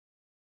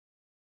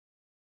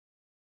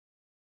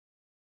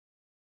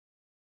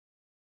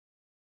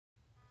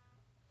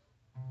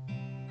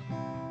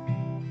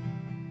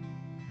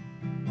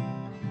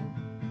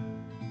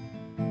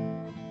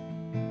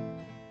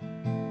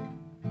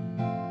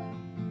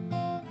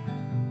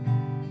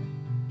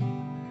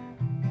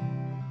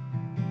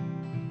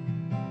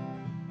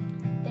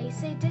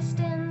say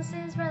distance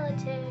is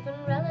relative,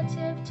 and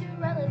relative to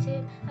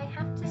relative, I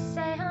have to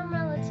say I'm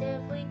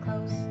relatively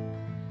close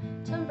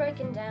to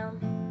breaking down,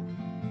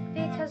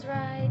 because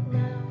right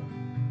now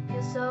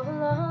you're so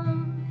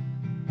alone.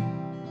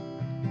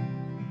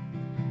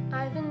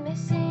 I've been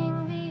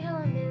missing the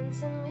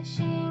elements and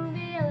wishing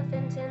the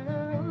elephant in the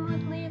room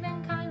would leave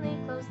and kindly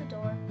close the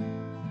door.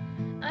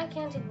 I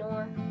can't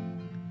ignore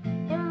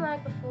him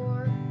like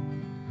before,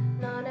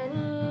 not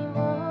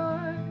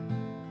anymore.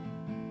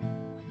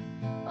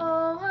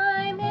 Oh,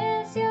 I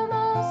miss you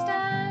most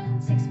at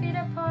 6 feet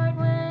apart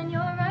when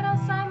you're right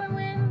outside my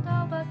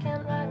window but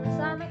can't ride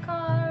inside my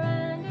car,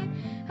 and it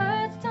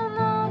hurts to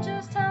know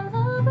just how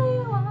lovely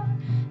you are.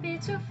 Be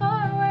too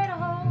far away to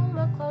hold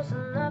but close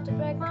enough to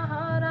break my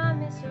heart. I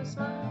miss your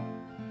smile,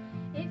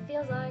 it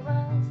feels like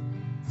miles,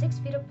 6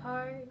 feet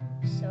apart,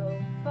 so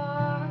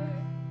far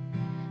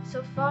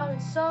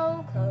and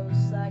so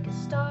close, like a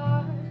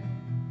star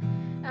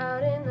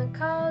out in the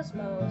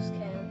cosmos,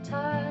 can't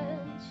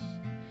touch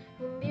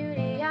the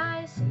beauty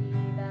I see.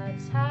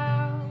 That's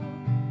how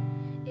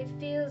it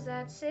feels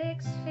at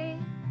 6 feet.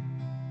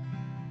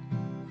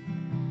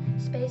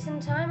 Space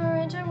and time are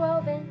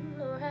interwoven,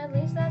 or at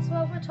least that's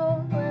what we're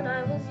told. When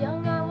I was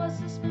young I was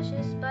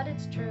suspicious, but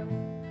it's true,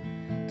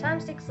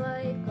 time sticks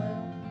like glue.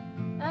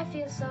 I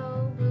feel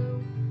so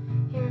blue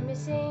here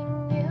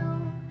missing you.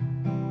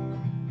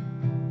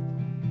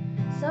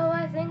 So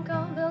I think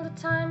I'll build a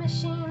time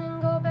machine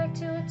and go back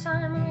to a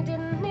time when we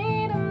didn't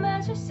need to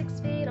measure 6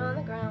 feet on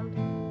the ground.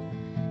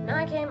 And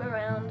I came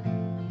around,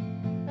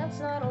 that's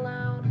not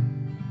allowed,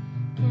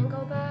 can't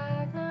go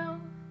back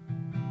now.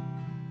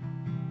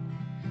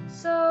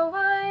 So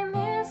I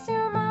miss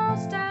you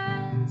most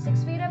at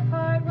 6 feet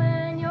apart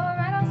when you're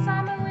right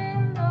outside my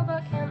window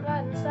but can't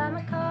ride inside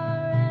my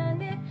car,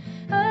 and it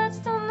hurts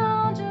to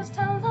know just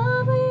how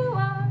lovely you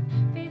are.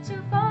 Be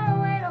too far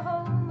away to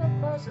hold but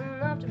close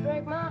enough to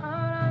break my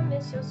heart. I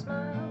miss your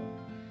smile,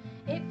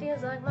 it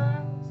feels like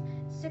miles,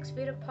 6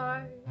 feet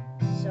apart,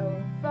 so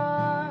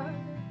far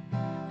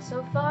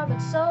but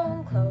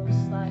so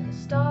close, like a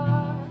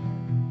star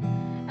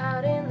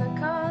out in the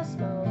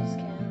cosmos,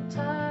 can't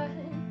touch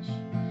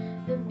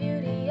the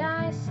beauty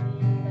I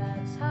see.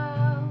 That's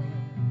how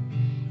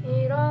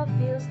it all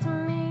feels to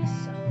me,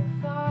 so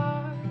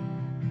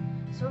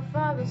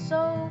far but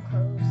so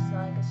close,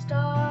 like a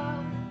star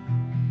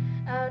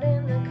out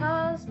in the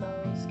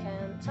cosmos,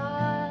 can't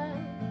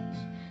touch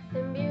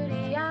the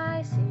beauty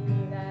I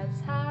see.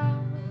 That's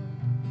how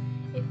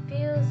it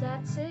feels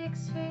at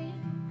 6 feet.